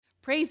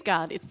Praise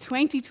God, it's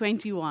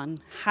 2021.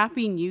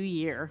 Happy New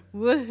Year.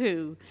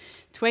 Woohoo.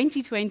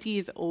 2020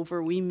 is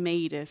over. We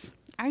made it.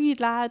 Are you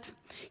glad?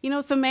 You know,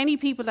 so many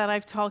people that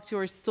I've talked to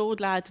are so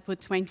glad to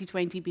put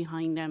 2020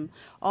 behind them.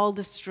 All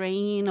the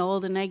strain, all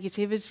the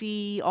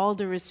negativity, all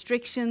the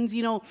restrictions.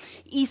 You know,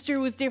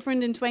 Easter was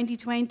different in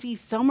 2020.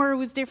 Summer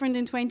was different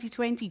in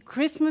 2020.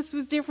 Christmas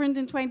was different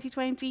in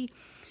 2020.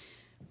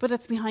 But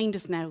it's behind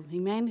us now,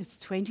 amen? It's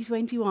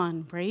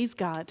 2021, praise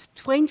God.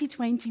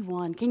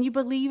 2021, can you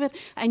believe it?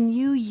 A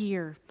new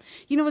year.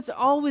 You know, it's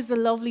always a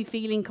lovely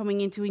feeling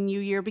coming into a new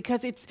year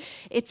because it's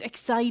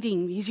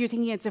exciting, because you're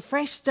thinking it's a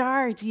fresh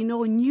start, you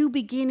know, a new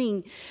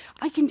beginning.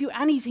 I can do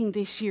anything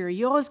this year.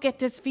 You always get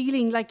this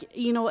feeling like,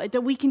 you know,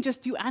 that we can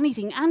just do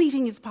anything.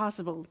 Anything is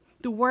possible.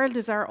 The world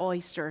is our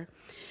oyster.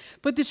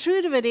 But the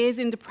truth of it is,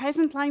 in the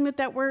present climate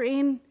that we're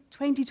in,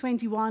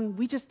 2021,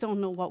 we just don't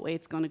know what way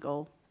it's going to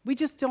go. We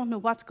just don't know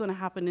what's going to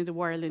happen in the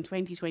world in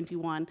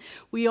 2021.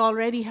 We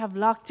already have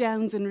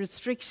lockdowns and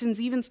restrictions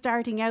even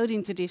starting out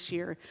into this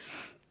year.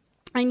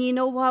 And you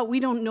know what? We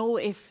don't know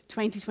if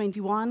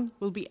 2021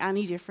 will be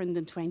any different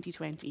than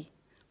 2020.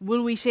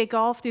 Will we shake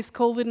off this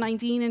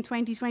COVID-19 in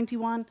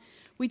 2021?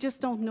 We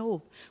just don't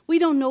know. We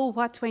don't know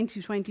what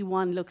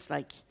 2021 looks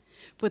like.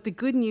 But the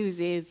good news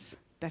is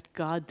that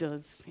God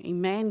does.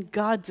 Amen?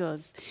 God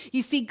does.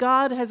 You see,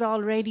 God has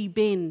already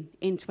been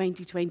in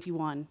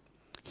 2021.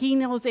 He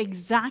knows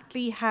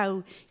exactly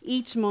how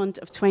each month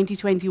of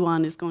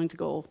 2021 is going to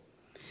go.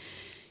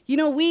 You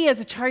know, we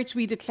as a church,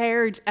 we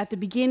declared at the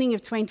beginning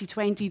of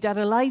 2020 that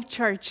Alive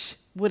Church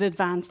would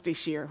advance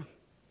this year.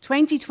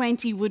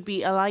 2020 would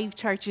be Alive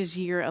Church's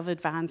year of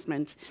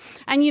advancement.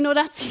 And you know,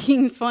 that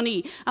seems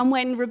funny. And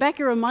when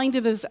Rebecca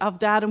reminded us of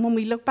that, and when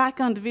we look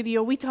back on the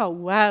video, we thought,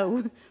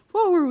 wow,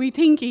 what were we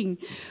thinking?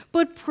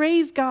 But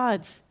praise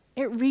God,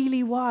 it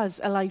really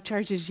was Alive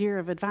Church's year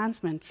of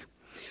advancement.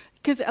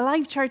 Because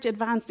Alive Church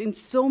advanced in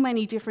so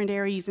many different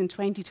areas in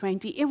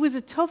 2020. It was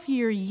a tough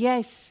year,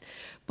 yes,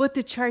 but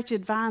the church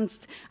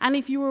advanced. And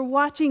if you were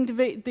watching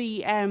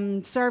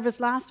the service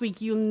last week,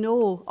 you'll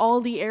know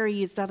all the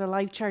areas that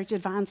Alive Church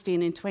advanced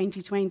in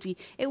 2020.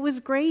 It was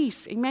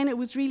great. Amen. It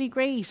was really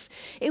great.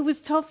 It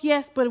was tough,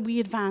 yes, but we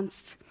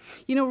advanced.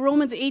 You know,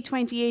 Romans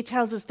 8:28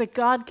 tells us that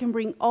God can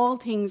bring all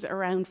things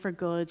around for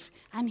good.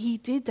 And he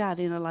did that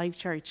in Alive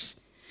Church.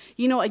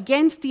 You know,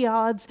 against the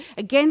odds,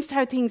 against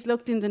how things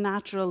looked in the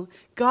natural,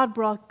 God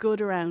brought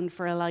good around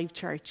for Alive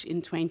Church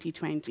in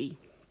 2020.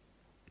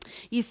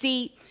 You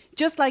see,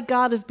 just like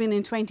God has been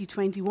in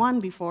 2021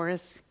 before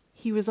us,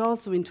 he was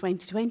also in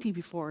 2020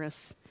 before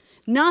us.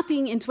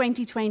 Nothing in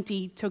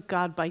 2020 took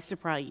God by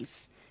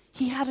surprise.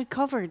 He had it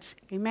covered.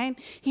 Amen?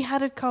 He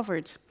had it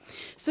covered.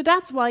 So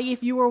that's why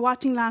if you were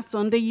watching last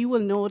Sunday, you will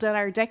know that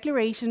our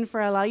declaration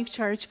for Alive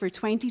Church for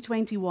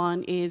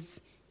 2021 is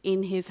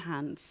in his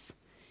hands.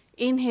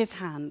 In his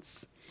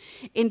hands.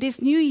 In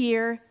this new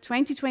year,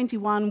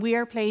 2021, we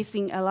are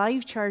placing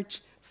Alive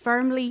Church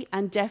firmly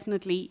and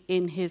definitely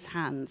in his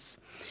hands.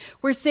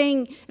 We're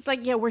saying,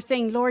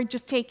 Lord,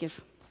 just take it.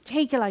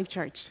 Take Alive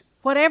Church.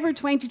 Whatever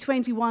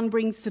 2021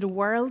 brings to the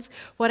world,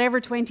 whatever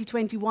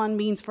 2021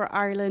 means for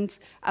Ireland,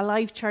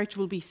 Alive Church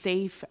will be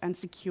safe and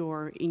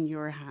secure in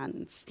your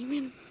hands.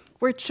 Amen.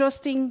 We're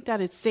trusting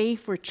that it's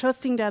safe. We're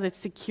trusting that it's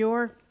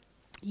secure.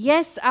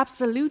 Yes,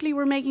 absolutely,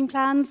 we're making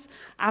plans.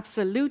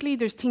 Absolutely,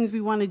 there's things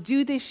we want to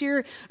do this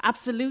year.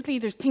 Absolutely,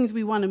 there's things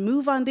we want to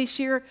move on this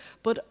year.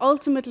 But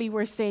ultimately,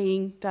 we're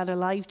saying that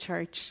Alive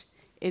Church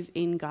is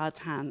in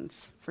God's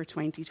hands for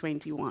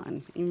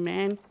 2021.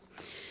 Amen.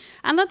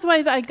 And that's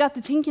why I got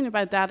to thinking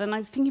about that, and I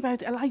was thinking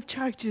about Alive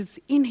Church is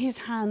in his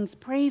hands,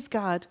 praise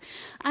God.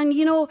 And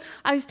you know,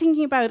 I was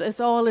thinking about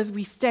us all as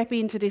we step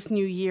into this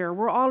new year.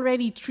 We're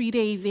already 3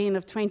 days in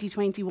of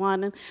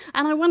 2021, and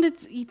I wanted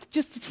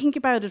just to think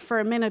about it for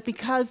a minute,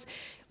 because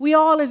we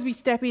all, as we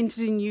step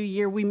into the new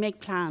year, we make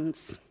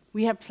plans.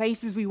 We have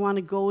places we want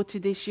to go to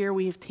this year.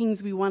 We have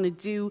things we want to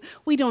do.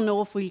 We don't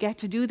know if we'll get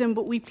to do them,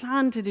 but we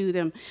plan to do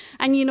them.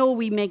 And you know,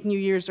 we make New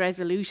Year's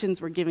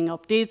resolutions. We're giving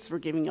up this, we're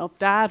giving up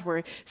that.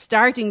 We're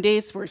starting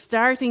this, we're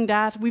starting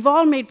that. We've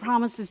all made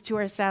promises to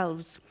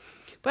ourselves.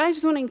 But I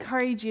just want to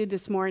encourage you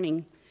this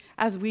morning,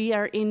 as we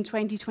are in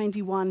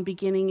 2021,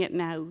 beginning it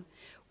now,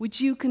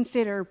 would you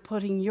consider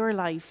putting your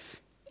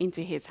life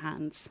into his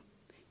hands?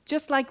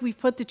 Just like we've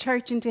put the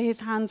church into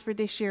his hands for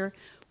this year,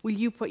 will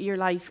you put your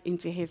life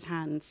into his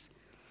hands?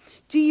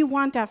 Do you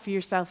want that for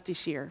yourself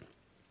this year?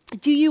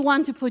 Do you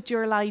want to put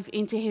your life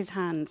into his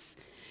hands?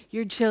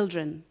 Your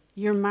children,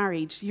 your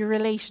marriage, your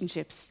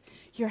relationships,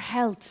 your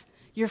health,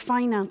 your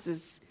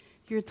finances,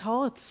 your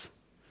thoughts.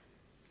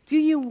 Do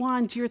you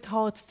want your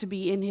thoughts to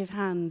be in his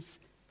hands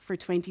for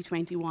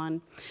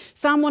 2021?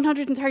 Psalm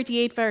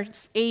 138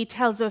 verse 8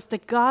 tells us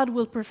that God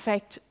will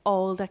perfect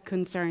all that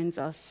concerns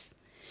us.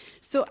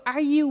 So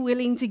are you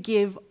willing to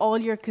give all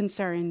your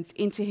concerns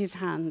into his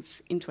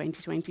hands in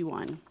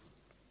 2021?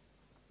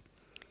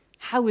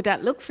 How would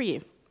that look for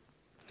you?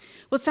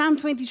 But Psalm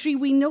 23,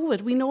 we know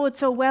it. We know it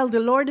so well. The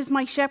Lord is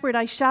my shepherd,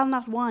 I shall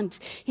not want.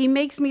 He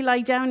makes me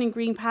lie down in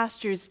green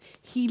pastures.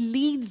 He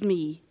leads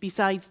me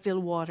beside still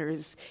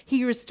waters.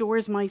 He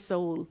restores my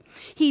soul.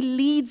 He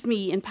leads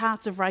me in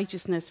paths of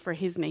righteousness for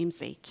his name's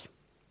sake.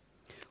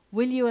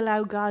 Will you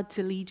allow God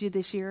to lead you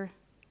this year?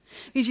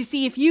 Because you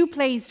see, if you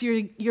place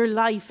your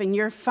life and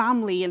your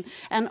family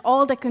and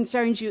all that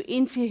concerns you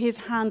into his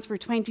hands for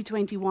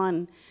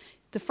 2021,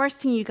 the first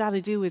thing you got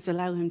to do is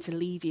allow him to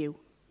lead you.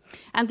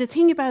 And the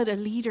thing about a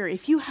leader,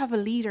 if you have a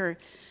leader,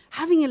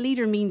 having a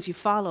leader means you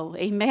follow.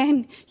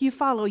 Amen? You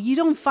follow. You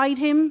don't fight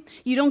him.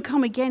 You don't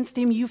come against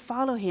him. You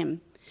follow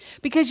him.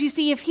 Because you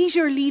see, if he's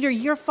your leader,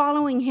 you're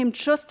following him,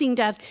 trusting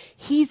that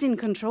he's in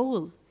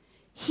control.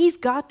 He's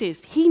got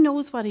this. He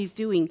knows what he's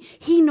doing.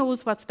 He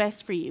knows what's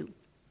best for you.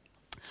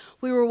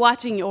 We were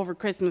watching over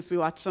Christmas, we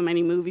watched so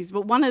many movies,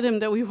 but one of them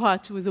that we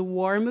watched was a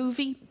war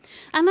movie.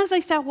 And as I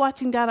sat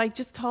watching that, I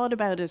just thought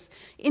about it.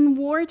 In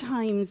war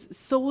times,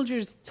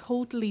 soldiers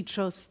totally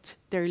trust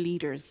their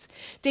leaders.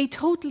 They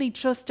totally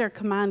trust their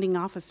commanding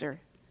officer.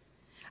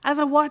 As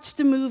I watched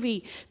the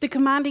movie, the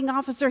commanding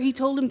officer, he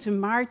told them to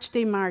march,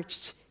 they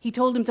marched. He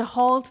told them to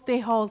halt, they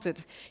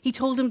halted. He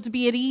told them to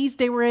be at ease,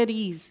 they were at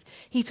ease.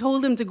 He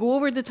told them to go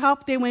over the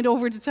top, they went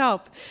over the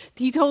top.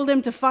 He told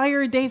them to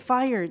fire, they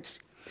fired.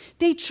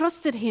 They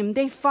trusted him.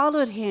 They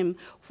followed him.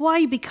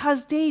 Why?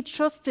 Because they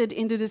trusted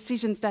in the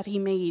decisions that he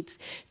made.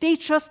 They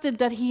trusted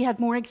that he had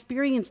more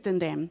experience than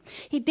them.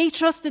 They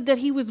trusted that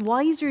he was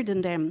wiser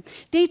than them.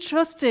 They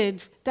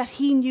trusted that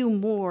he knew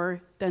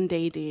more than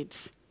they did.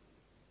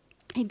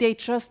 They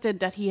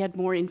trusted that he had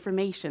more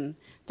information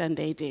than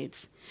they did.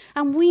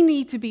 And we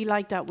need to be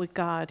like that with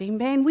God.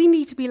 Amen. We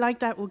need to be like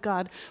that with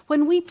God.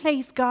 When we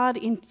place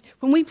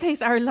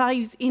our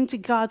lives into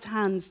God's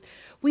hands,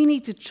 we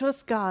need to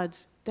trust God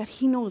that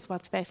he knows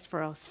what's best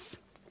for us.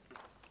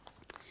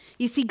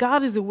 You see,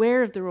 God is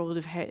aware of the road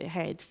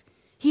ahead.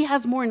 He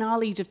has more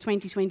knowledge of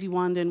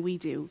 2021 than we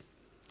do.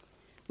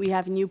 We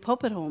have a new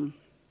pup at home.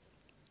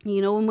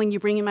 You know, and when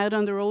you bring him out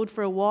on the road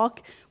for a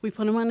walk, we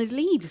put him on his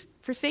lead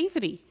for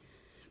safety.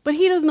 But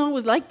he doesn't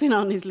always like being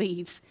on his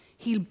lead.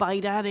 He'll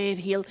bite at it,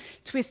 he'll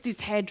twist his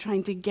head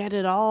trying to get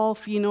it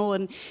off, you know,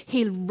 and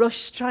he'll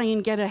rush, try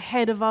and get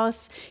ahead of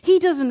us. He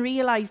doesn't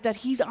realize that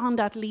he's on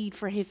that lead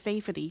for his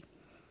safety.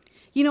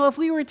 You know, if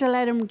we were to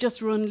let him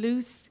just run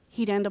loose,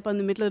 he'd end up on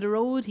the middle of the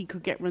road. He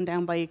could get run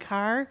down by a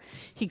car.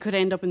 He could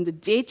end up in the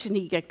ditch and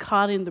he'd get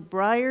caught in the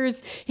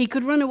briars. He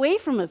could run away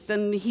from us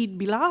and he'd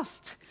be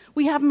lost.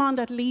 We have him on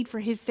that lead for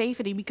his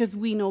safety because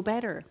we know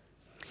better.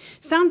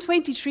 Psalm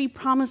 23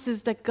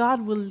 promises that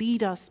God will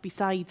lead us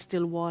beside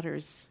still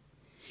waters.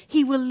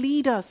 He will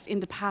lead us in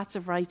the paths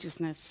of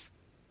righteousness.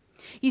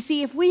 You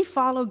see, if we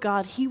follow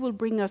God, he will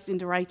bring us in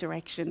the right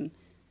direction.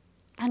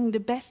 And the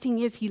best thing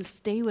is he'll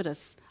stay with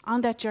us.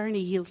 On that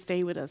journey, he'll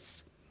stay with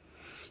us.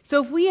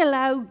 So if we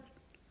allow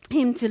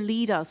him to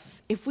lead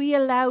us, if we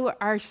allow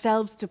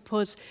ourselves to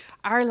put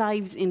our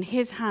lives in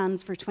his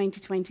hands for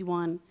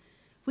 2021,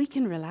 we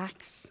can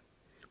relax.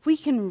 We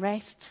can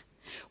rest.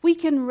 We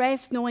can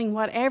rest knowing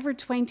whatever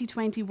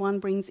 2021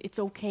 brings, it's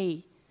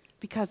okay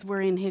because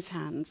we're in his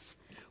hands.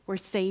 We're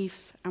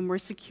safe and we're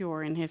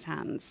secure in his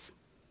hands.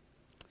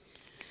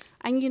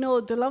 And you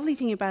know, the lovely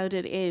thing about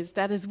it is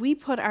that as we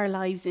put our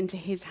lives into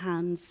his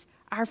hands,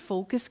 our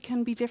focus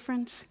can be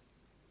different.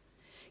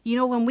 You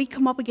know, when we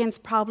come up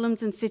against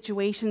problems and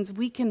situations,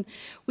 we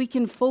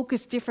can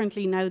focus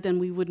differently now than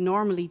we would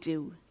normally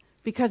do.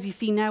 Because you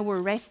see, now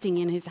we're resting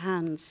in his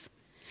hands.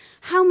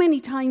 How many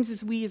times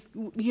as we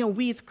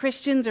as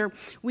Christians or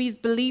we as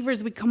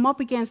believers, we come up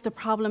against a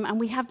problem and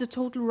we have the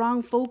total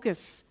wrong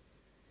focus.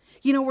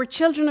 You know, we're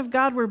children of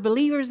God, we're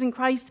believers in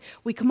Christ,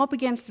 we come up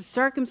against a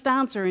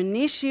circumstance or an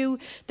issue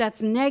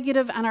that's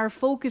negative and our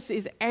focus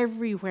is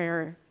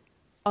everywhere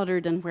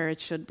other than where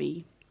it should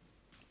be.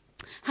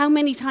 How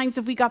many times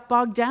have we got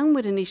bogged down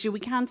with an issue? We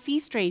can't see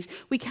straight.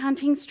 We can't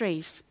think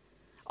straight.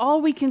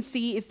 All we can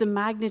see is the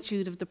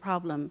magnitude of the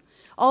problem.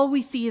 All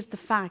we see is the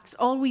facts.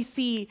 All we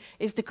see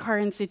is the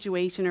current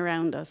situation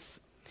around us.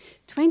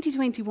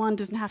 2021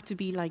 doesn't have to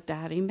be like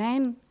that.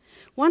 Amen?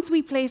 Once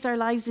we place our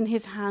lives in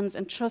his hands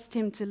and trust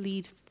him to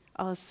lead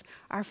us,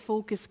 our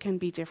focus can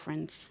be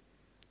different.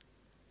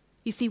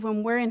 You see,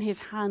 when we're in his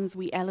hands,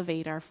 we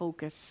elevate our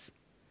focus.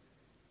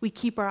 We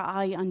keep our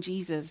eye on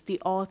Jesus, the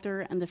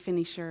author and the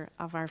finisher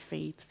of our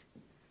faith.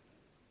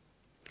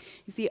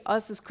 You see,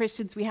 us as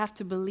Christians, we have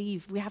to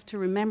believe, we have to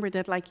remember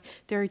that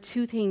there are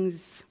two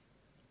things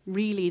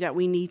really that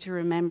we need to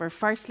remember.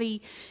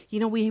 Firstly, you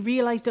know, we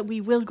realize that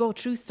we will go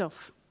through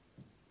stuff.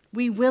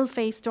 We will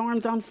face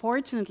storms,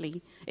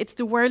 unfortunately. It's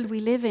the world we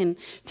live in.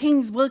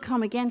 Things will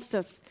come against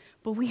us,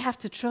 but we have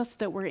to trust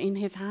that we're in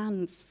his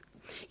hands.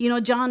 You know,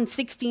 John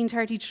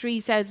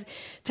 16:33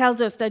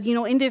 tells us that, you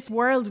know, in this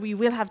world we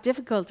will have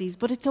difficulties,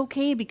 but it's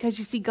okay because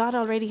you see, God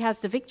already has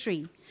the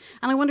victory.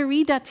 And I want to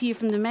read that to you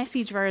from the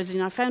Message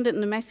version. I found it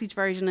in the Message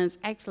version and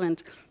it's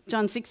excellent.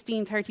 John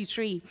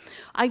 16:33.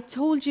 I've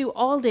told you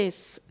all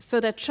this so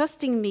that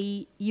trusting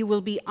me, you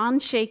will be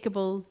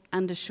unshakable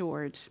and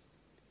assured,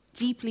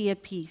 deeply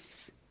at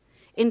peace.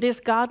 In this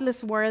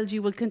godless world,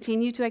 you will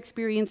continue to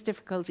experience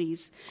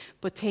difficulties,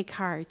 but take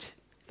heart,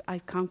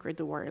 I've conquered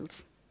the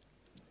world.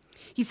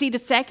 You see, the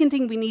second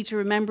thing we need to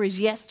remember is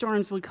yes,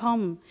 storms will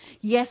come.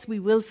 Yes, we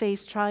will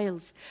face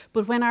trials.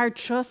 But when our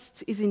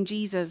trust is in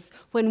Jesus,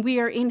 when we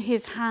are in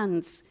his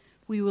hands,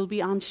 we will be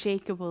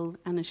unshakable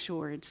and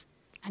assured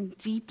and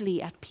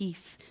deeply at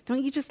peace.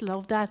 Don't you just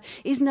love that?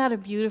 Isn't that a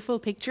beautiful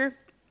picture?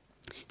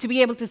 To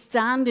be able to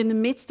stand in the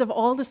midst of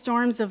all the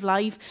storms of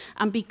life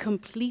and be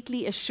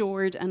completely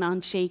assured and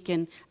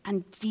unshaken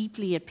and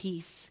deeply at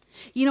peace.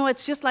 You know,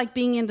 it's just like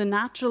being in the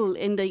natural,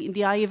 in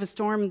the eye of a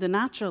storm, the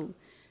natural.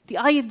 The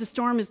eye of the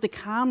storm is the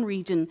calm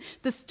region.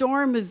 The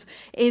storm is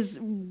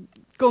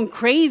going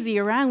crazy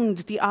around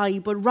the eye,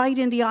 but right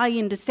in the eye,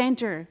 in the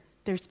center,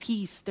 there's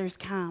peace, there's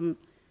calm.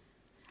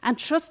 And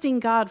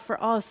trusting God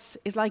for us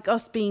is like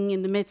us being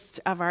in the midst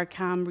of our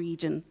calm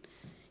region.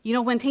 You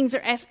know, when things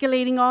are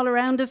escalating all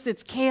around us,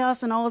 it's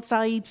chaos on all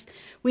sides,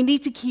 we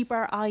need to keep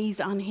our eyes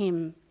on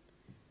him.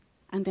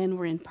 And then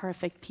we're in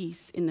perfect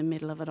peace in the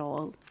middle of it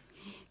all.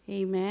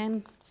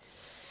 Amen.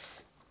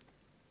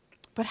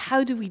 But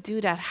how do we do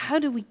that? How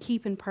do we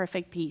keep in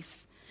perfect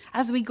peace?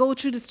 As we go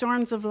through the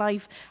storms of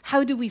life,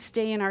 how do we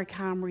stay in our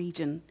calm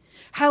region?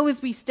 How,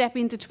 as we step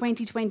into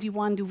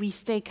 2021, do we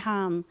stay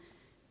calm?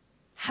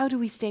 How do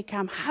we stay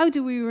calm? How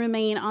do we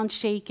remain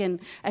unshaken,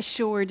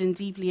 assured, and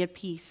deeply at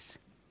peace?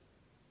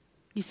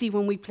 You see,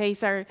 when we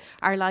place our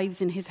lives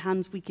in his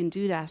hands, we can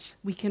do that.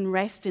 We can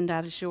rest in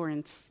that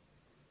assurance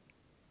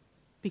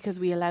because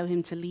we allow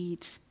him to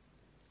lead.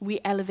 We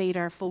elevate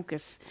our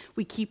focus.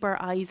 We keep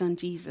our eyes on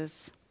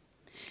Jesus.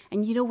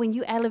 And you know, when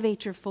you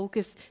elevate your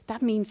focus,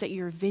 that means that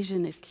your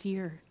vision is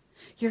clear.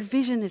 Your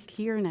vision is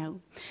clear now.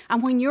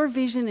 And when your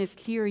vision is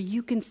clear,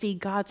 you can see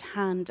God's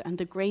hand and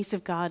the grace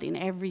of God in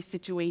every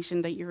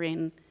situation that you're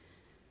in.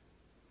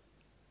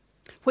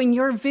 When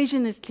your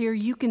vision is clear,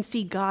 you can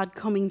see God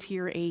coming to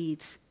your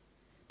aid.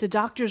 The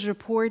doctor's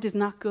report is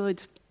not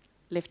good.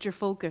 Lift your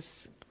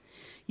focus.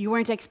 You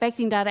weren't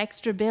expecting that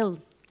extra bill.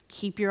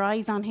 Keep your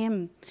eyes on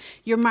him.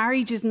 Your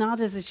marriage is not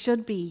as it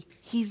should be.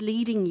 He's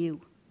leading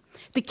you.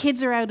 The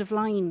kids are out of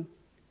line.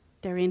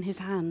 They're in his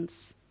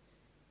hands.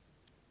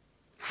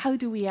 How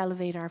do we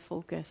elevate our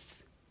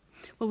focus?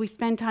 Well, we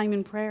spend time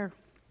in prayer.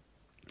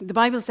 The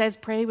Bible says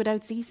pray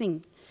without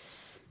ceasing.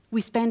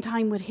 We spend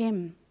time with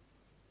him.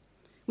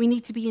 We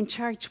need to be in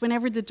church.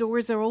 Whenever the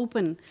doors are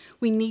open,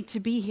 we need to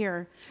be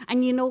here.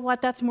 And you know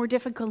what? That's more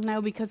difficult now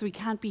because we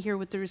can't be here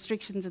with the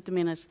restrictions at the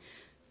minute.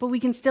 But we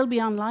can still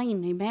be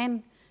online,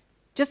 amen?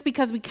 Just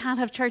because we can't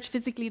have church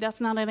physically,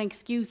 that's not an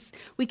excuse.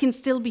 We can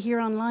still be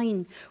here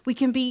online. We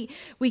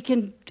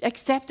can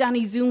accept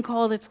any Zoom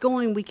call that's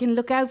going. We can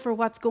look out for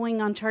what's going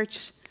on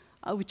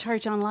with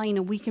church online,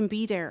 and we can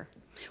be there.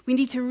 We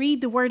need to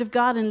read the Word of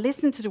God and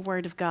listen to the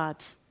Word of God.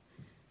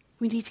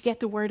 We need to get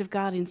the Word of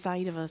God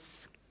inside of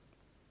us.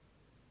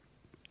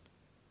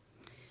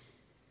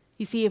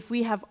 You see, if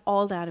we have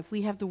all that, if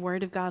we have the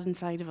Word of God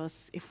inside of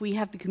us, if we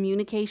have the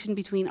communication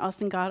between us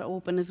and God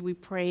open as we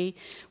pray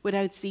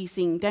without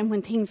ceasing, then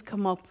when things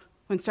come up,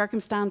 when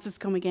circumstances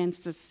come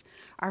against us,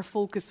 our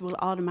focus will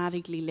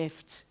automatically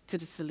lift to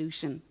the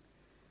solution.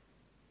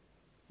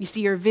 You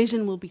see, your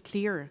vision will be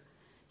clearer.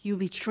 You'll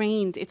be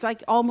trained. It's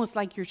almost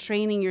like you're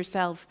training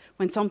yourself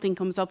when something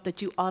comes up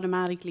that you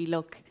automatically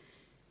look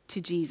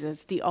to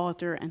Jesus, the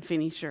author and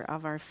finisher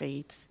of our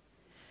faith.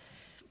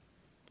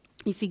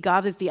 You see,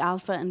 God is the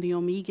Alpha and the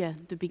Omega,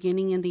 the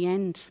beginning and the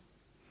end.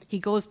 He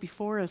goes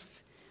before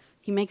us.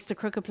 He makes the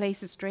crooked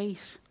places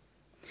straight.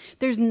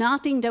 There's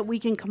nothing that we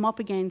can come up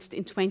against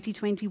in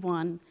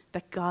 2021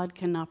 that God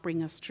cannot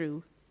bring us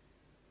through.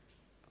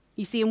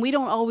 You see, and we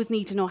don't always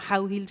need to know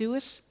how he'll do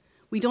it.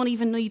 We don't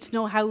even need to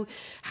know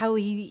how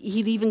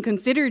he'd even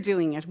consider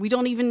doing it. We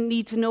don't even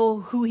need to know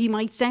who he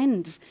might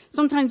send.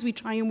 Sometimes we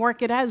try and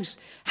work it out.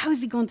 How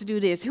is he going to do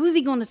this? Who is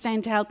he going to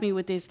send to help me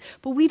with this?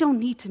 But we don't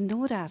need to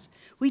know that.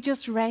 We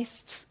just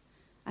rest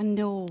and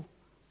know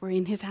we're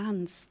in his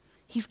hands.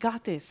 He's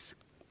got this.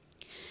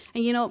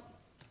 And you know,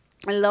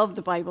 I love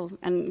the Bible,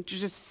 and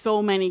there's just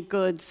so many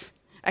good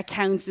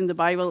accounts in the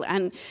Bible.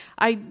 And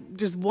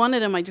there's one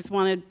of them I just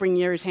want to bring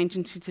your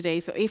attention to today.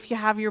 So if you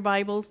have your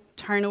Bible,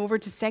 turn over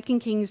to 2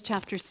 Kings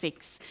chapter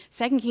 6.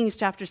 2 Kings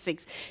chapter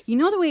 6. You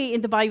know the way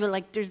in the Bible,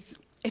 like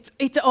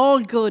it's all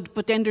good,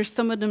 but then there's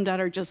some of them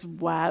that are just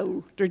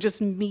wow. They're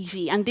just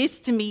meaty. And this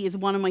to me is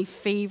one of my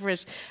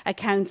favorite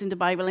accounts in the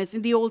Bible. It's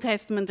in the Old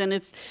Testament, and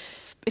it's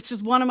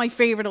just one of my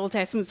favorite Old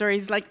Testament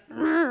stories. Like,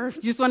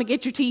 you just want to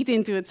get your teeth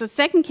into it. So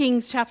 2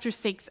 Kings chapter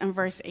 6 and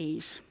verse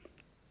 8.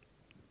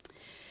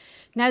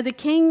 Now the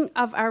king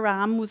of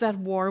Aram was at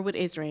war with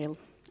Israel.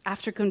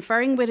 After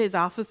conferring with his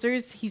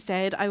officers, he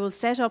said, I will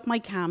set up my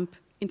camp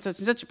in such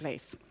and such a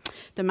place.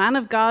 The man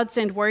of God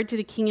sent word to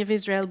the king of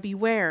Israel,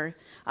 beware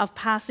of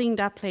passing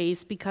that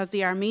place because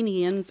the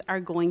Arameans are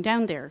going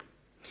down there.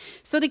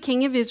 So the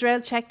king of Israel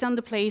checked on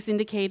the place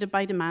indicated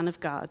by the man of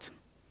God.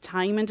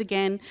 Time and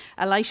again,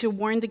 Elisha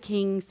warned the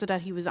king so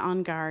that he was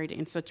on guard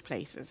in such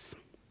places.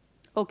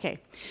 Okay,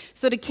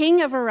 so the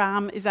king of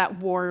Aram is at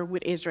war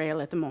with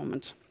Israel at the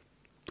moment.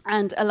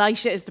 and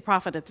Elisha is the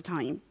prophet at the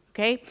time.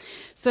 Okay,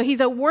 so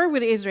he's at war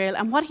with Israel,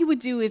 and what he would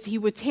do is he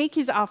would take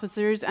his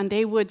officers and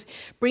they would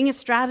bring a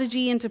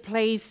strategy into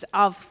place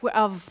of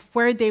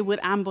where they would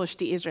ambush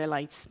the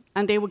Israelites.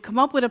 And they would come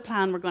up with a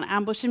plan. We're going to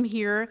ambush him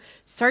here,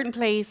 certain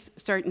place,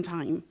 certain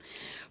time.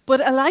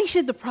 But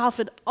Elisha the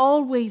prophet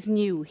always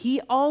knew.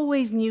 He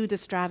always knew the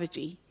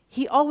strategy.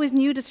 He always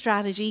knew the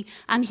strategy,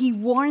 and he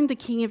warned the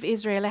king of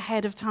Israel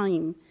ahead of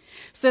time.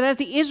 So that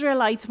the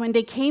Israelites, when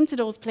they came to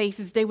those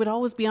places, they would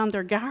always be on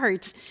their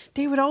guard.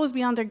 They would always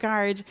be on their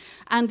guard,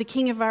 and the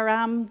king of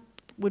Aram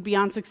would be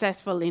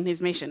unsuccessful in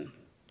his mission.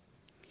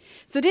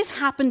 So this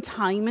happened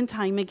time and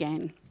time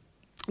again.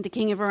 The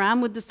king of Aram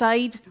would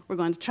decide, we're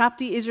going to trap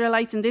the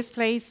Israelites in this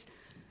place.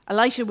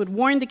 Elisha would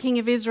warn the king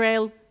of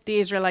Israel. The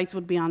Israelites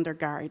would be on their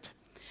guard.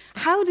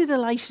 How did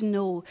Elisha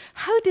know?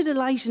 How did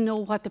Elisha know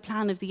what the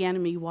plan of the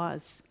enemy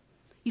was?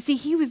 You see,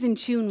 he was in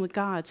tune with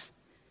God.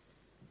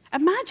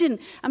 Imagine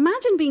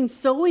being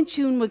so in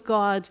tune with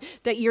God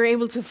that you're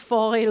able to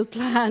foil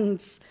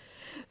plans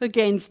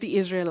against the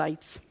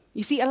Israelites.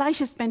 You see,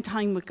 Elisha spent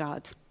time with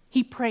God.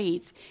 He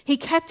prayed. He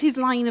kept his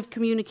line of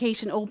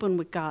communication open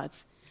with God.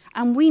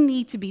 And we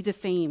need to be the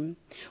same.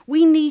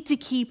 We need to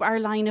keep our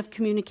line of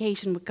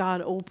communication with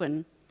God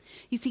open.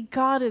 You see,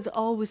 God is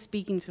always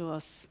speaking to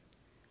us.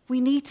 We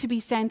need to be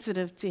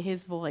sensitive to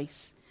his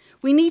voice.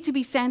 We need to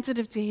be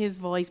sensitive to his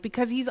voice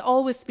because he's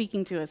always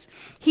speaking to us.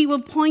 He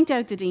will point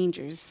out the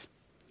dangers.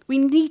 We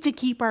need to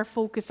keep our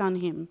focus on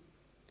him.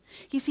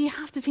 You see, you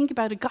have to think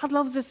about it. God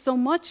loves us so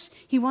much,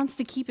 he wants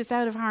to keep us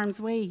out of harm's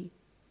way.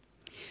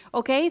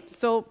 Okay,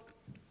 so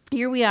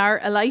here we are.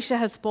 Elisha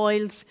has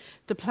spoiled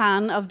the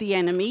plan of the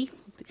enemy.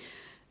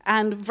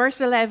 And verse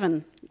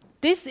 11,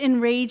 this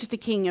enraged the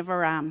king of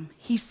Aram.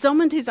 He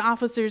summoned his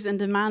officers and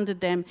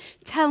demanded them,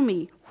 tell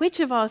me, which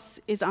of us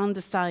is on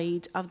the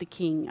side of the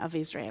king of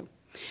Israel?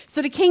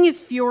 So the king is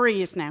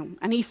furious now,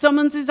 and he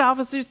summons his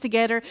officers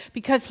together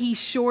because he's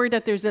sure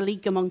that there's a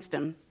leak amongst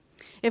them.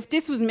 If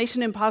this was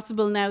Mission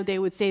Impossible now, they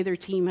would say their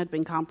team had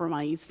been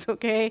compromised,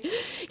 okay?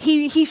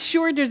 He's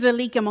sure there's a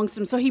leak amongst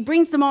them, so he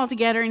brings them all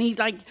together, and he's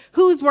like,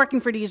 who's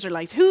working for the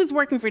Israelites? Who's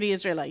working for the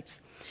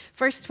Israelites?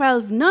 Verse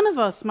 12, none of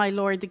us, my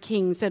lord the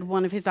king, said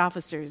one of his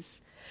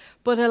officers.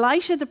 But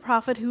Elisha the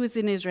prophet who is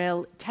in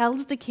Israel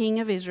tells the king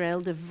of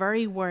Israel the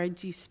very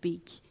words you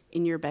speak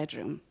in your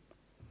bedroom.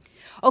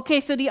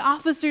 Okay, so the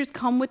officers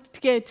come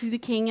to the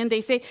king and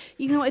they say,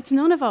 you know, it's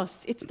none of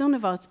us. It's none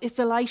of us. It's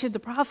Elisha the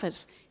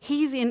prophet.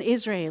 He's in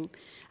Israel.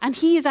 And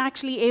he is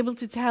actually able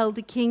to tell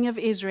the king of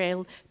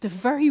Israel the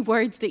very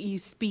words that you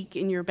speak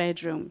in your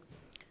bedroom.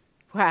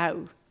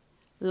 Wow.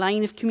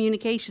 Line of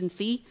communication,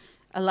 see?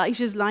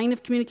 Elisha's line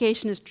of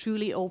communication is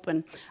truly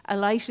open.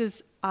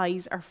 Elisha's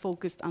eyes are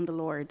focused on the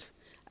Lord.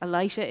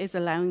 Elisha is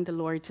allowing the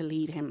Lord to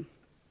lead him.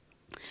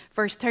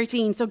 Verse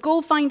 13, so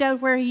go find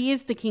out where he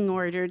is, the king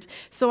ordered,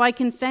 so I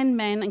can send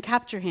men and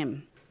capture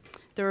him.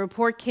 The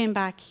report came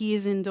back, he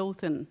is in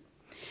Dothan.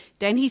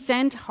 Then he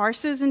sent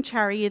horses and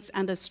chariots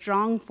and a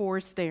strong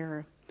force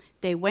there.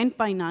 They went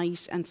by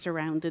night and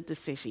surrounded the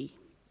city.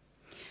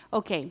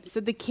 Okay, so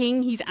the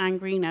king, he's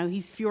angry now,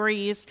 he's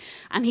furious,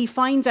 and he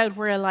finds out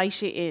where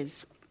Elisha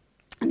is.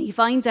 And he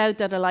finds out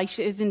that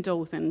Elisha is in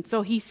Dothan.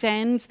 So he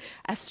sends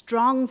a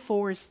strong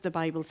force, the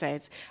Bible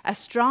says, a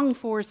strong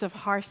force of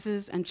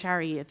horses and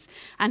chariots.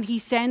 And he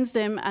sends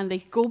them, and they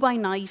go by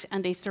night,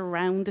 and they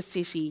surround the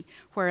city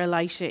where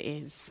Elisha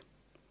is.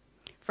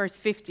 Verse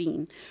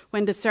 15,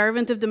 when the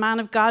servant of the man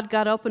of God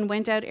got up and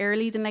went out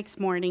early the next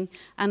morning,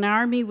 an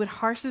army with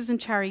horses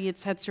and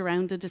chariots had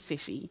surrounded the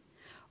city.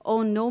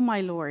 Oh no,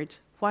 my lord,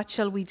 what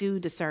shall we do?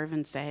 The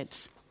servant said.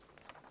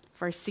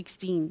 Verse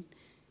 16,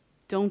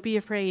 don't be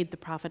afraid, the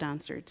prophet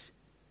answered.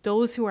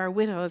 Those who are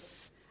with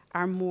us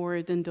are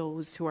more than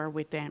those who are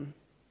with them.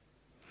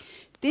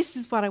 This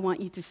is what I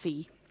want you to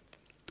see.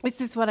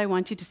 This is what I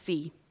want you to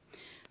see.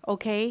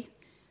 Okay?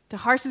 The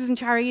horses and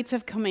chariots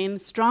have come in,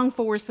 strong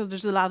force, so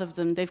there's a lot of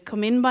them. They've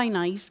come in by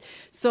night.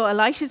 So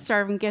Elisha's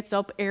servant gets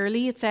up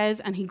early, it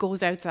says, and he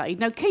goes outside.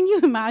 Now, can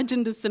you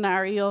imagine the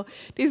scenario?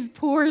 This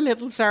poor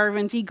little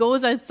servant, he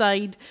goes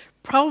outside,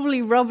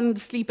 probably rubbing the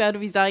sleep out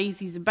of his eyes.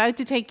 He's about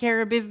to take care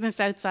of business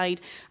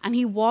outside, and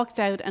he walks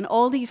out, and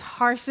all these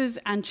horses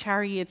and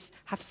chariots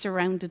have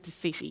surrounded the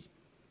city.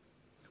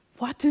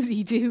 What does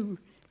he do?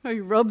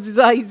 He rubs his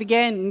eyes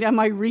again. Am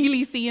I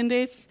really seeing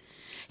this?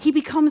 He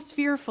becomes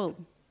fearful.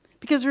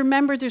 Because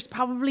remember, there's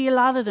probably a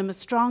lot of them, a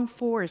strong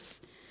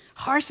force.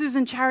 Horses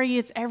and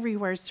chariots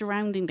everywhere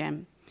surrounding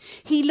them.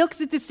 He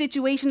looks at the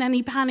situation and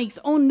he panics.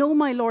 Oh no,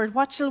 my lord,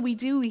 what shall we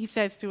do? He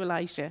says to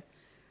Elisha.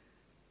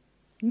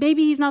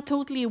 Maybe he's not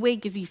totally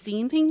awake. Is he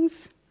seeing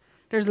things?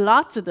 There's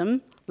lots of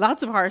them,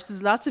 lots of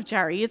horses, lots of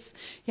chariots.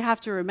 You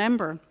have to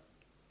remember,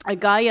 a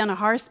guy on a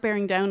horse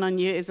bearing down on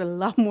you is a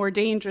lot more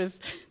dangerous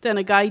than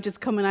a guy just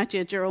coming at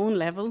you at your own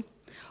level.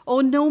 Oh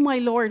no, my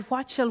lord,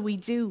 what shall we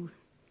do?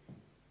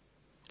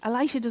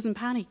 Elisha doesn't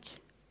panic.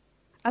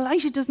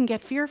 Elisha doesn't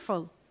get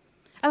fearful.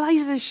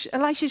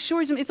 Elisha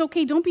assures him, it's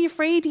okay, don't be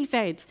afraid, he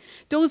said.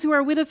 Those who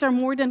are with us are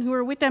more than who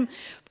are with them.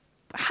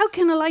 How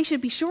can Elisha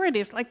be sure of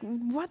this? Like,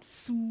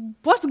 what's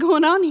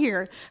going on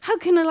here? How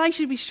can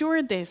Elisha be sure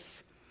of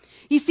this?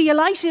 You see,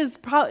 Elisha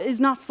is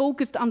not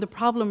focused on the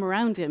problem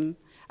around him.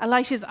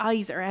 Elisha's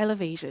eyes are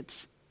elevated.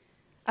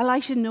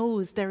 Elisha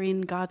knows they're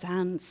in God's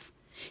hands.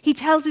 He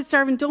tells his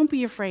servant, don't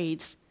be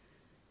afraid.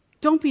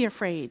 Don't be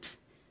afraid.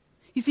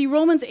 You see,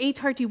 Romans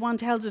 8:31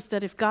 tells us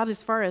that if God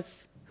is for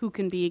us, who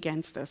can be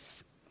against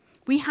us?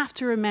 We have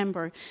to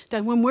remember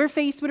that when we're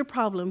faced with a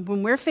problem,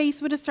 when we're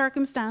faced with a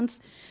circumstance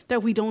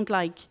that we don't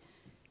like,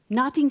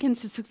 nothing can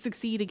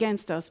succeed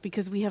against us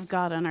because we have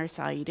God on our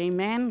side.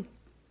 Amen?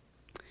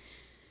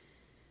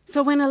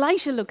 So when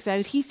Elisha looks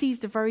out, he sees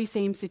the very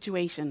same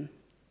situation.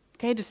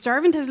 Okay, the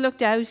servant has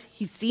looked out.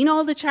 He's seen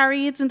all the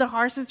chariots and the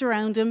horses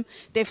around him.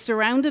 They've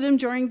surrounded him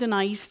during the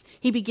night.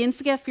 He begins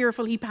to get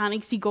fearful. He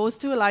panics. He goes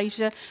to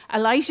Elisha.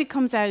 Elisha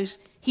comes out.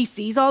 He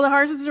sees all the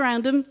horses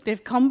around him.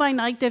 They've come by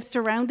night. They've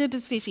surrounded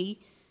the city.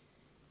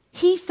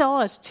 He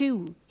saw it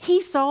too. He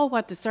saw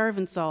what the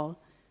servant saw.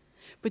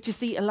 But you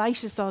see,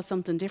 Elisha saw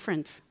something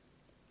different.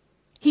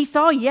 He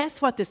saw,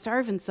 yes, what the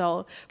servant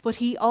saw, but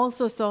he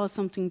also saw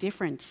something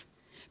different.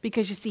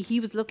 Because you see, he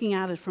was looking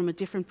at it from a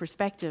different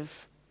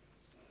perspective.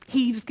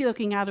 He was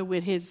looking at it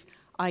with his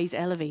eyes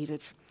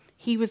elevated.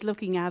 He was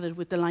looking at it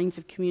with the lines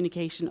of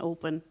communication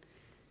open.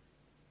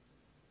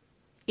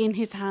 In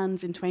his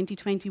hands in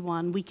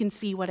 2021, we can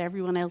see what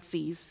everyone else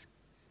sees,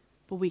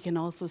 but we can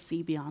also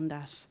see beyond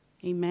that.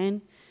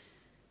 Amen?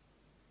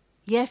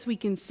 Yes, we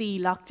can see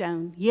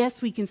lockdown.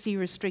 Yes, we can see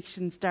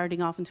restrictions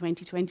starting off in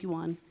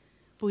 2021,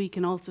 but we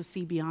can also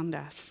see beyond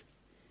that.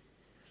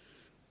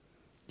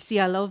 See,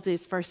 I love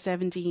this, verse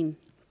 17.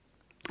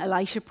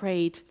 Elisha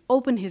prayed,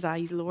 open his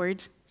eyes,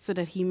 Lord, so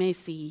that he may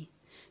see.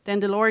 Then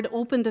the Lord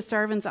opened the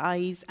servant's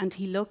eyes, and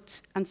he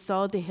looked and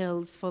saw the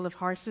hills full of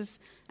horses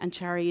and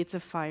chariots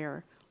of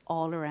fire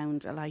all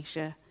around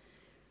Elisha.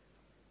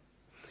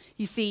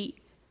 You see,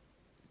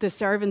 the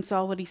servant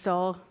saw what he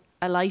saw.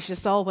 Elisha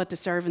saw what the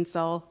servant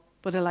saw,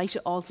 but Elisha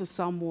also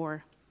saw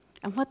more.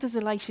 And what does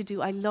Elisha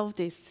do? I love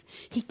this.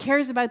 He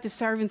cares about the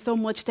servant so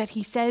much that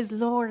he says,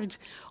 Lord,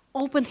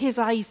 open his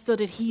eyes so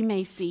that he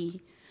may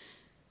see.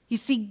 You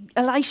see,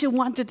 Elisha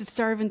wanted the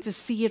servant to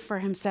see it for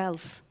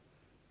himself.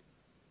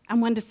 And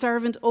when the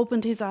servant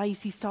opened his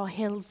eyes, he saw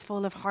hills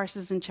full of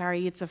horses and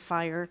chariots of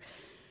fire.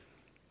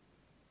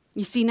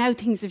 You see, now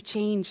things have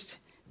changed.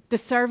 The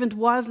servant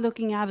was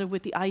looking at it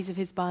with the eyes of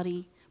his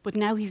body, but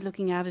now he's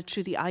looking at it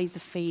through the eyes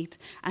of faith,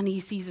 and he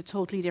sees a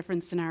totally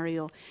different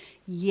scenario.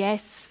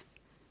 Yes,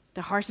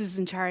 the horses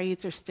and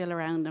chariots are still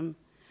around him,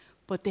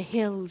 but the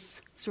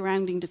hills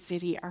surrounding the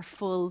city are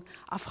full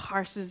of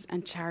horses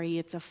and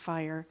chariots of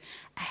fire.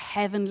 A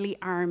heavenly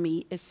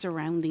army is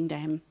surrounding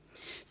them.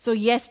 So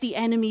yes, the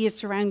enemy is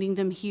surrounding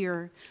them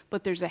here,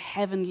 but there's a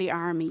heavenly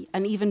army,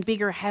 an even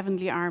bigger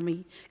heavenly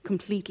army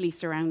completely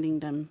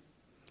surrounding them.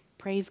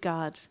 Praise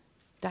God.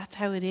 That's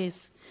how it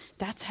is.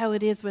 That's how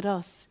it is with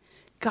us.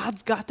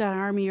 God's got that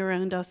army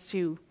around us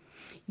too.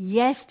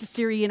 Yes, the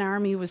Syrian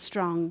army was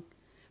strong,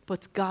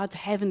 but God's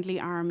heavenly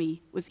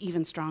army was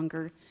even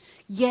stronger.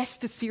 Yes,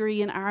 the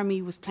Syrian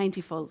army was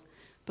plentiful,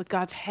 but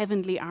God's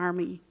heavenly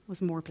army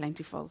was more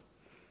plentiful.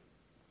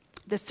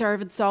 The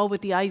servant saw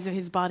with the eyes of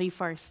his body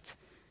first.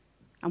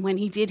 And when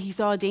he did, he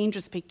saw a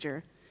dangerous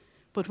picture.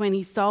 But when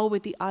he saw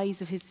with the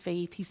eyes of his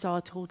faith, he saw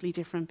a totally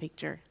different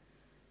picture.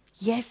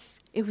 Yes,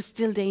 it was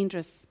still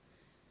dangerous,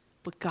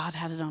 but God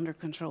had it under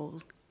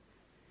control.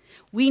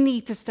 We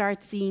need to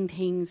start seeing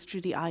things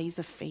through the eyes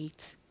of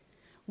faith.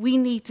 We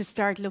need to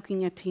start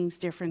looking at things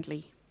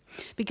differently.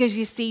 Because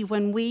you see,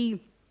 when we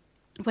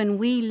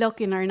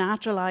look in our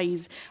natural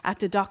eyes at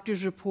the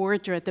doctor's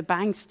report or at the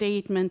bank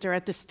statement or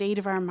at the state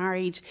of our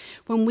marriage,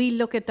 when we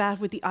look at that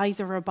with the eyes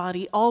of our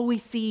body, all we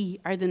see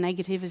are the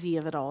negativity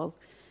of it all.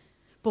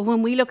 But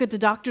when we look at the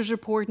doctor's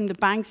report and the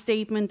bank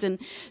statement and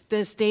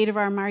the state of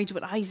our marriage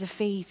with eyes of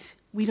faith,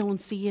 we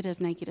don't see it as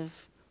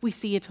negative. We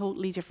see a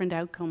totally different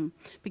outcome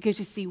because,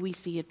 you see, we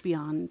see it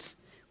beyond.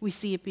 We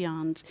see it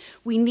beyond.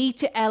 We need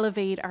to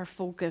elevate our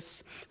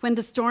focus. When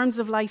the storms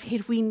of life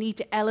hit, we need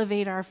to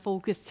elevate our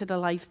focus to the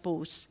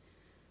lifeboat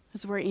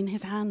as we're in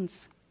his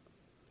hands.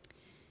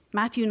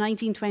 Matthew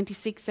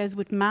 19:26 says,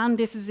 with man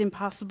this is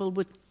impossible,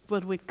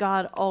 but with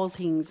God all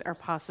things are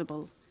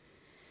possible.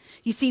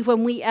 You see,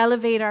 when we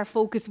elevate our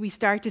focus, we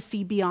start to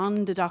see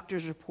beyond the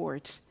doctor's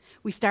report.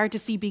 We start to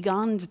see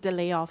beyond the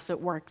layoffs at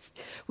work.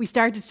 We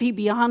start to see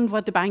beyond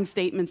what the bank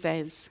statement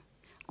says.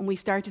 And we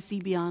start to see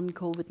beyond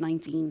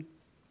COVID-19.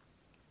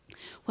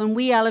 When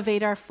we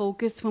elevate our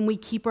focus, when we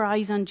keep our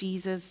eyes on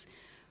Jesus,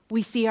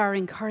 we see our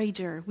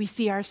encourager, we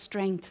see our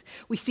strength,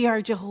 we see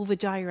our Jehovah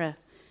Jireh.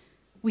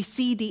 We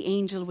see the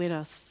angel with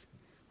us.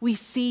 We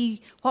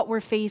see what we're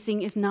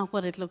facing is not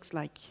what it looks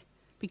like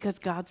because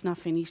God's not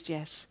finished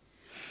yet.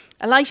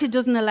 Elisha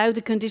doesn't allow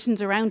the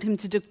conditions around him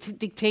to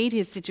dictate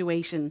his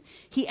situation.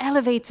 He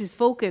elevates his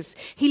focus.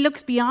 He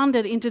looks beyond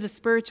it into the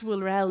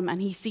spiritual realm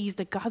and he sees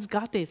that God's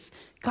got this.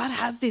 God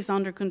has this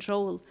under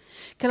control.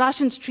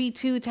 Colossians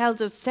 3:2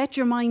 tells us, set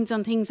your minds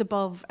on things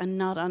above and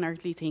not on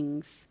earthly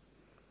things.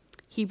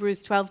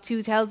 Hebrews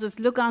 12:2 tells us,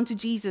 look unto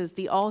Jesus,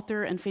 the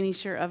author and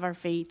finisher of our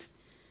faith.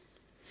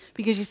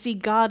 Because you see,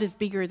 God is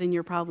bigger than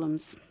your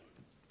problems.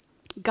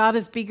 God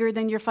is bigger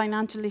than your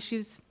financial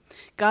issues.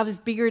 God is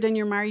bigger than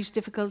your marriage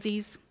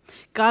difficulties.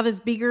 God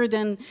is bigger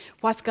than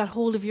what's got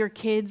hold of your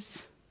kids.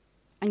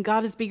 And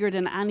God is bigger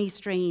than any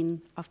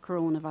strain of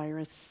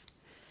coronavirus.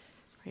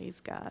 Praise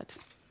God.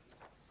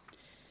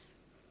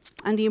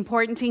 And the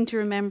important thing to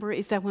remember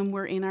is that when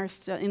we're in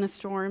a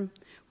storm,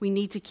 we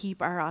need to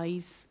keep our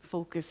eyes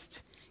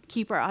focused.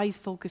 Keep our eyes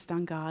focused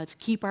on God.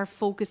 Keep our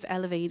focus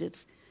elevated.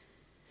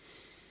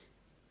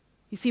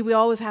 You see, we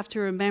always have to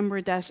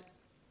remember that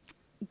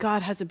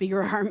God has a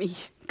bigger army.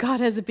 God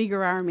has a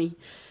bigger army.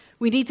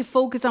 We need to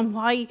focus on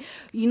why,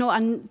 we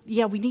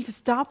need to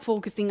stop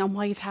focusing on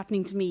why it's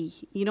happening to me.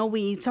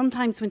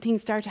 Sometimes when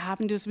things start to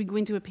happen to us, we go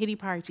into a pity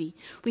party.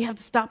 We have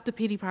to stop the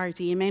pity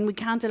party, amen? We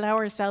can't allow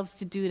ourselves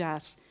to do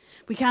that.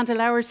 We can't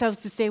allow ourselves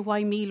to say,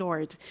 why me,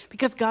 Lord?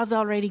 Because God's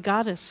already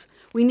got it.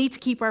 We need to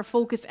keep our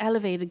focus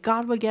elevated.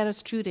 God will get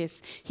us through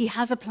this. He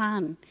has a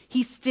plan.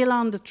 He's still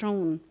on the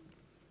throne.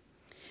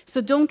 So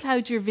don't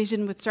cloud your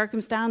vision with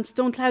circumstance.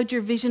 Don't cloud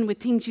your vision with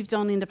things you've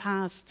done in the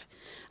past.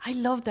 I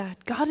love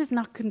that. God is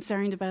not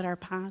concerned about our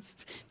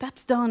past.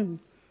 That's done.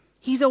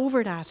 He's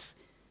over that.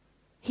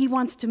 He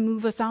wants to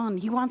move us on.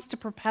 He wants to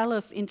propel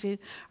us into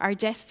our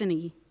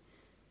destiny.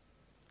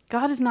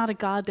 God is not a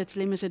God that's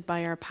limited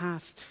by our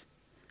past.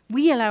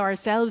 We allow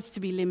ourselves to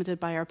be limited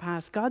by our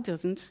past. God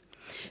doesn't.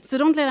 So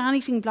don't let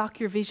anything block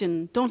your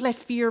vision. Don't let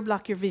fear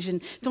block your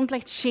vision. Don't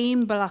let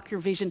shame block your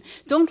vision.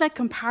 Don't let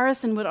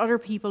comparison with other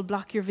people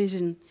block your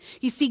vision.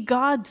 You see,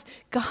 God's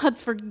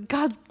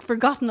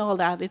forgotten all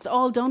that. It's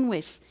all done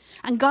with.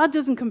 And God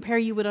doesn't compare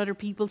you with other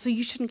people, so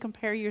you shouldn't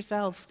compare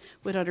yourself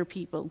with other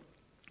people.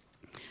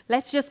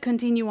 Let's just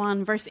continue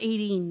on, verse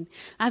 18.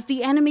 As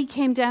the enemy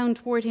came down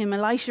toward him,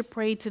 Elisha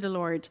prayed to the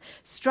Lord,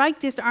 strike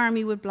this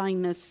army with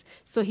blindness.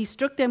 So he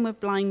struck them with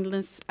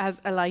blindness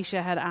as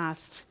Elisha had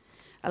asked.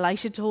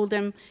 Elisha told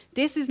them,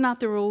 this is not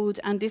the road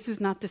and this is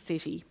not the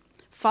city.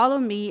 Follow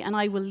me and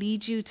I will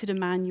lead you to the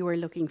man you are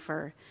looking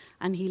for.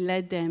 And he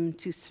led them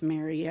to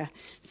Samaria.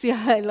 See,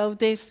 I love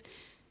this.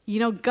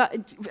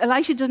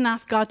 Elisha doesn't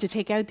ask God to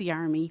take out the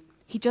army.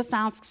 He just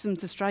asks him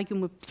to strike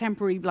him with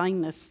temporary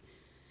blindness.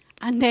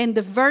 And then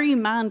the very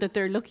man that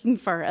they're looking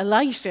for,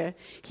 Elisha,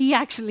 he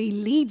actually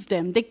leads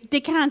them. They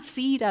can't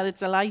see that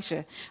it's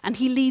Elisha. And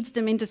he leads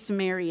them into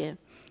Samaria.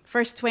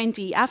 Verse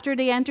 20, after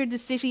they entered the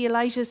city,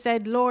 Elisha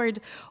said,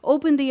 Lord,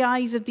 open the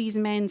eyes of these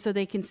men so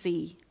they can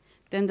see.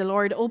 Then the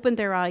Lord opened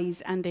their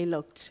eyes and they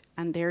looked,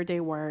 and there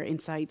they were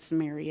inside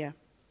Samaria.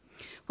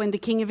 When the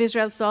king of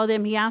Israel saw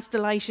them, he asked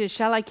Elisha,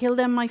 shall I kill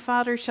them, my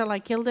father? Shall I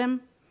kill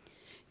them?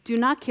 Do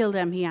not kill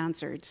them, he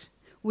answered.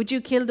 Would you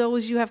kill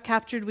those you have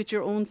captured with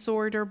your own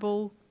sword or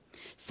bow?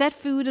 Set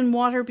food and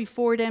water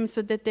before them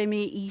so that they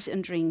may eat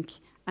and drink,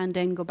 and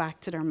then go back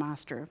to their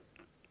master.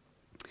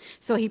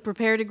 So he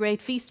prepared a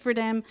great feast for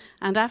them,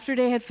 and after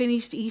they had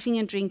finished eating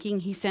and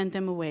drinking, he sent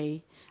them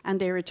away, and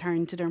they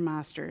returned to their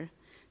master.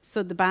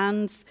 So the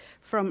bands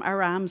from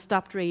Aram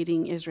stopped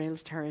raiding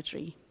Israel's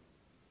territory.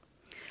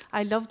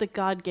 I love that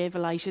God gave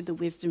Elisha the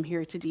wisdom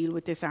here to deal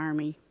with this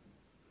army.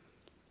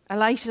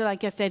 Elisha,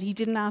 like I said, he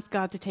didn't ask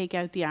God to take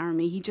out the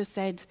army. He just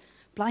said,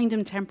 blind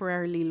them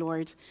temporarily,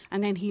 Lord.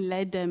 And then he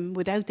led them,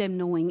 without them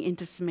knowing,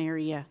 into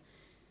Samaria.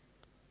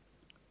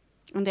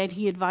 And then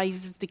he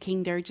advises the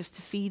king there just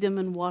to feed them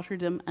and water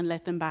them and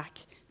let them back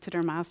to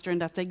their master.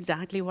 And that's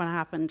exactly what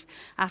happened.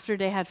 After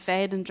they had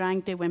fed and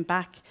drank, they went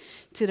back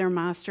to their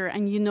master.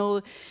 And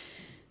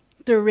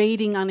the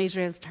raiding on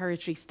Israel's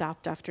territory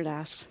stopped after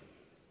that.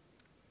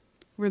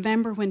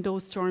 Remember, when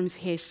those storms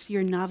hit,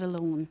 you're not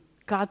alone.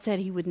 God said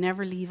he would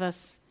never leave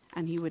us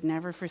and he would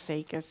never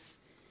forsake us.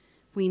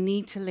 We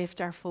need to lift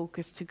our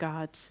focus to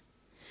God.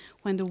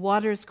 When the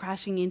water is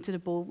crashing into the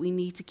boat, we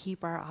need to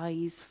keep our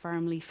eyes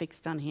firmly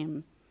fixed on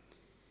him.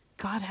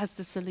 God has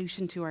the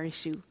solution to our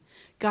issue.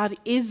 God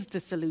is the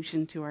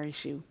solution to our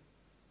issue.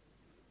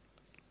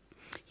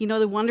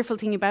 The wonderful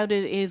thing about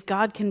it is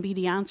God can be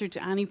the answer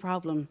to any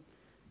problem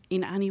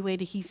in any way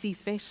that he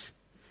sees fit.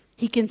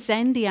 He can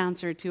send the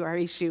answer to our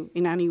issue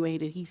in any way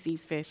that he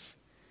sees fit.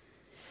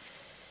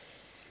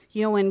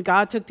 When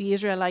God took the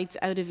Israelites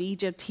out of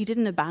Egypt, he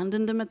didn't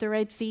abandon them at the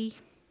Red Sea.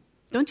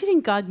 Don't you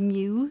think God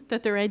knew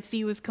that the Red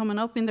Sea was coming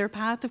up in their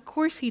path? Of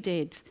course he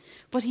did.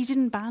 But he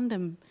didn't ban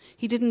them.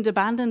 He didn't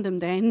abandon them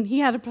then. He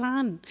had a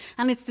plan.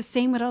 And it's the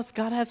same with us.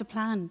 God has a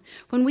plan.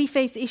 When we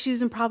face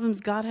issues and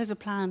problems, God has a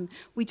plan.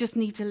 We just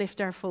need to lift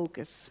our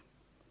focus.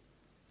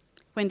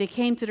 When they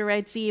came to the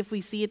Red Sea, if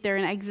we see it there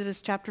in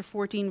Exodus chapter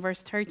 14,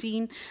 verse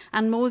 13,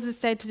 and Moses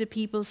said to the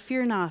people,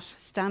 fear not,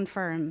 stand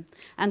firm,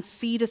 and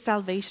see the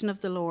salvation of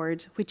the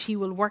Lord, which he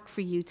will work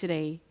for you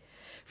today.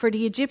 For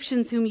the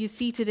Egyptians whom you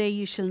see today,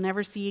 you shall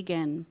never see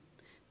again.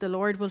 The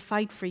Lord will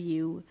fight for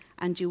you,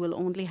 and you will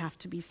only have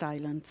to be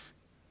silent.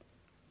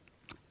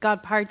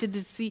 God parted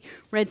the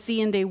Red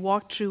Sea, and they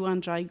walked through on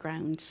dry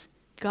ground.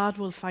 God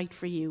will fight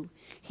for you.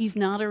 He's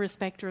not a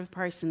respecter of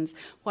persons.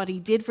 What he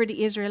did for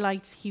the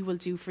Israelites, he will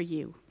do for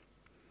you.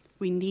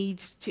 We need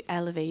to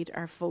elevate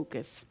our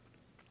focus.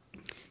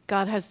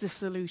 God has the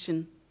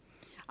solution.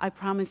 I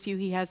promise you,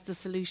 he has the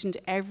solution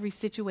to every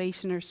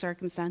situation or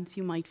circumstance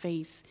you might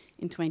face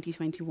in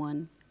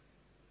 2021.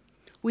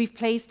 We've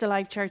placed the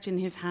Life Church in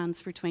his hands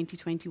for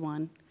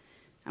 2021,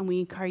 and we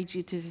encourage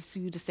you to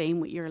do the same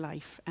with your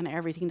life and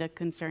everything that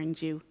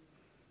concerns you.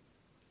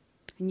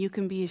 And you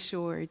can be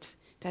assured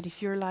that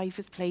if your life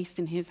is placed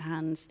in his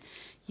hands,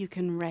 you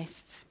can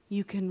rest.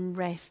 You can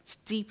rest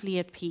deeply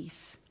at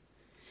peace.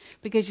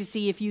 Because you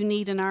see, if you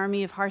need an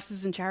army of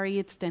horses and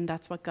chariots, then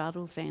that's what God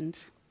will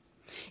send.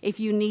 If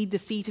you need the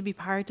sea to be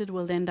parted,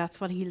 well, then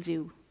that's what he'll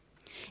do.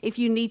 If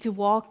you need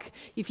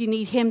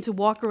him to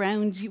walk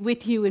around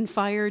with you in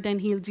fire, then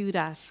he'll do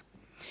that.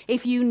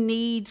 If you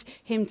need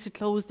him to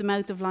close the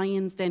mouth of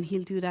lions, then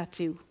he'll do that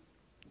too.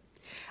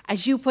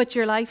 As you put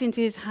your life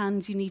into his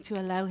hands, you need to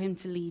allow him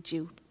to lead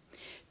you.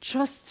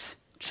 Trust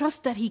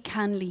that he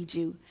can lead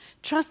you.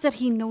 Trust that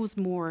he knows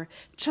more.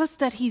 Trust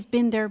that he's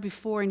been there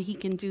before and he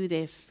can do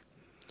this.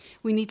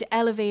 We need to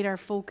elevate our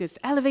focus.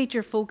 Elevate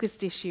your focus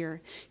this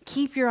year.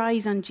 Keep your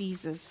eyes on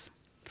Jesus.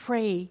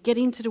 Pray. Get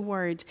into the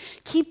Word.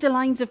 Keep the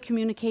lines of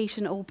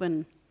communication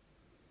open.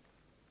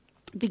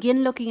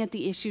 Begin looking at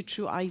the issue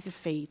through eyes of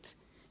faith.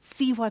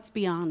 See what's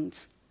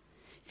beyond.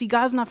 See,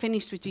 God's not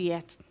finished with you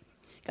yet.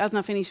 God's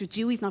not finished with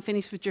you. He's not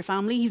finished with your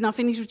family. He's not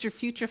finished with your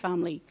future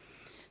family.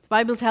 The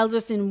Bible tells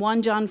us in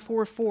 1 John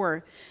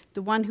 4:4,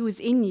 the one who is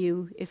in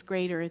you is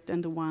greater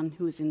than the one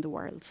who is in the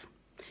world.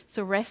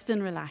 So rest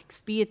and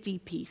relax. Be at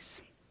deep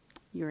peace.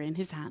 You're in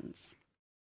his hands.